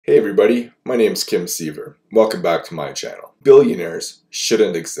Hey everybody, my name's Kim Seaver. Welcome back to my channel. Billionaires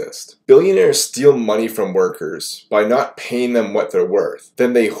shouldn't exist. Billionaires steal money from workers by not paying them what they're worth.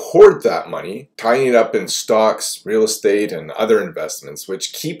 Then they hoard that money, tying it up in stocks, real estate, and other investments,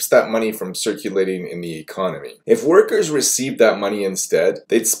 which keeps that money from circulating in the economy. If workers received that money instead,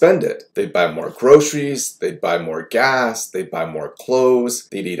 they'd spend it. They'd buy more groceries, they'd buy more gas, they'd buy more clothes,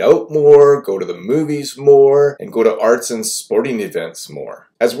 they'd eat out more, go to the movies more, and go to arts and sporting events more.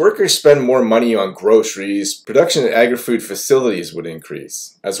 As workers spend more money on groceries, production at agri-food facilities would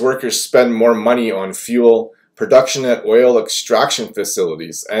increase. As workers spend more money on fuel, production at oil extraction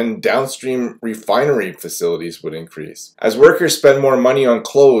facilities and downstream refinery facilities would increase. As workers spend more money on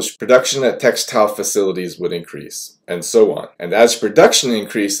clothes, production at textile facilities would increase, and so on. And as production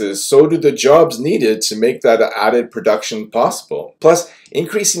increases, so do the jobs needed to make that added production possible. Plus,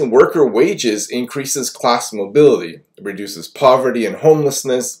 increasing worker wages increases class mobility. It reduces poverty and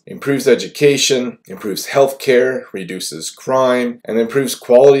homelessness, improves education, improves healthcare, reduces crime, and improves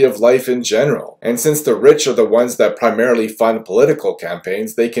quality of life in general. And since the rich are the ones that primarily fund political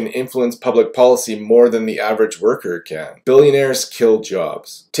campaigns, they can influence public policy more than the average worker can. Billionaires kill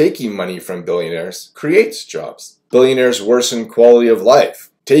jobs. Taking money from billionaires creates jobs. Billionaires worsen quality of life.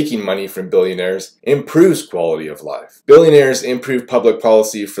 Taking money from billionaires improves quality of life. Billionaires improve public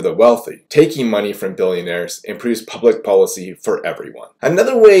policy for the wealthy. Taking money from billionaires improves public policy for everyone.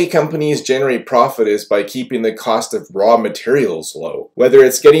 Another way companies generate profit is by keeping the cost of raw materials low. Whether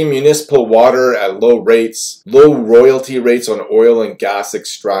it's getting municipal water at low rates, low royalty rates on oil and gas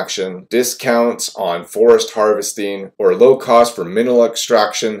extraction, discounts on forest harvesting, or low cost for mineral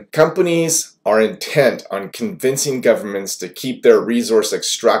extraction, companies are intent on convincing governments to keep their resource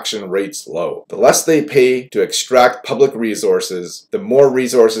extraction rates low. The less they pay to extract public resources, the more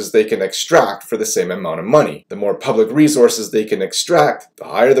resources they can extract for the same amount of money. The more public resources they can extract, the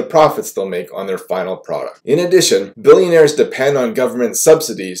higher the profits they'll make on their final product. In addition, billionaires depend on government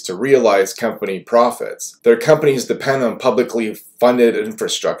subsidies to realize company profits. Their companies depend on publicly funded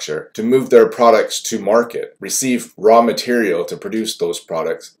infrastructure to move their products to market, receive raw material to produce those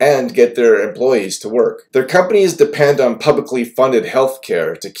products, and get their employees to work. Their companies depend on publicly funded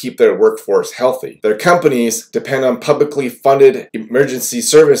healthcare to keep their workforce healthy. Their companies depend on publicly funded emergency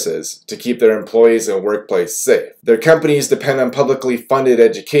services to keep their employees and workplace safe. Their companies depend on publicly funded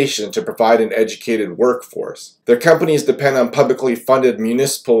education to provide an educated workforce. Their companies depend on publicly funded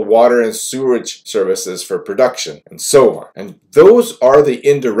municipal water and sewage services for production, and so on. And those are the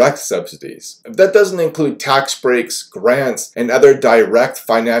indirect subsidies. That doesn't include tax breaks, grants, and other direct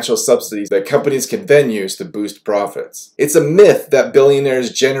financial subsidies that companies can then use to boost profits. It's a myth that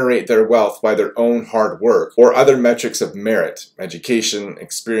billionaires generate their wealth by their own hard work or other metrics of merit, education,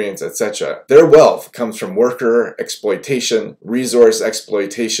 experience, etc. Their wealth comes from worker exploitation, resource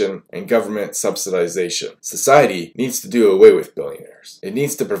exploitation, and government subsidization. Society needs to do away with billionaires. It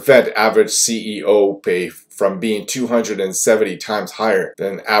needs to prevent average CEO pay from being 270 times higher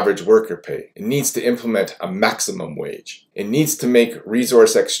than average worker pay. It needs to implement a maximum wage. It needs to make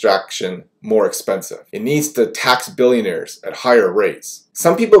resource extraction more expensive. It needs to tax billionaires at higher rates.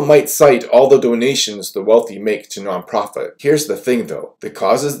 Some people might cite all the donations the wealthy make to nonprofit. Here's the thing though, the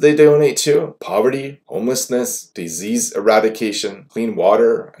causes they donate to, poverty, homelessness, disease eradication, clean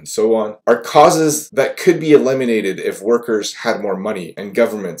water, and so on, are causes that could be eliminated if workers had more money and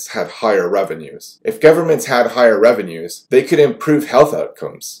governments had higher revenues. If governments had higher revenues, they could improve health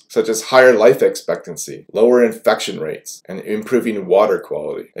outcomes, such as higher life expectancy, lower infection rates, and improving water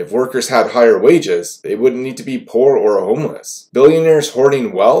quality. If workers had higher wages, they wouldn't need to be poor or homeless. Billionaires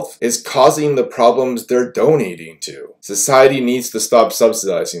hoarding wealth is causing the problems they're donating to. Society needs to stop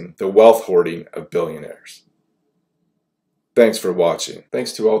subsidizing the wealth hoarding of billionaires. Thanks for watching.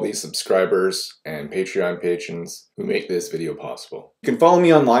 Thanks to all these subscribers and Patreon patrons who make this video possible. You can follow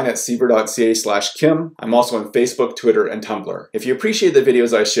me online at seaver.ca/Kim. I'm also on Facebook, Twitter, and Tumblr. If you appreciate the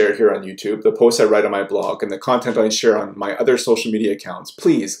videos I share here on YouTube, the posts I write on my blog, and the content I share on my other social media accounts,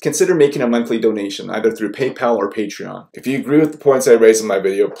 please consider making a monthly donation either through PayPal or Patreon. If you agree with the points I raise in my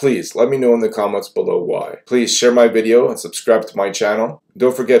video, please let me know in the comments below why. Please share my video and subscribe to my channel.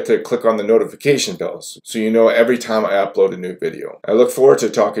 Don't forget to click on the notification bell so you know every time I upload a new video. I look forward to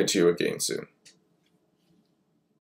talking to you again soon.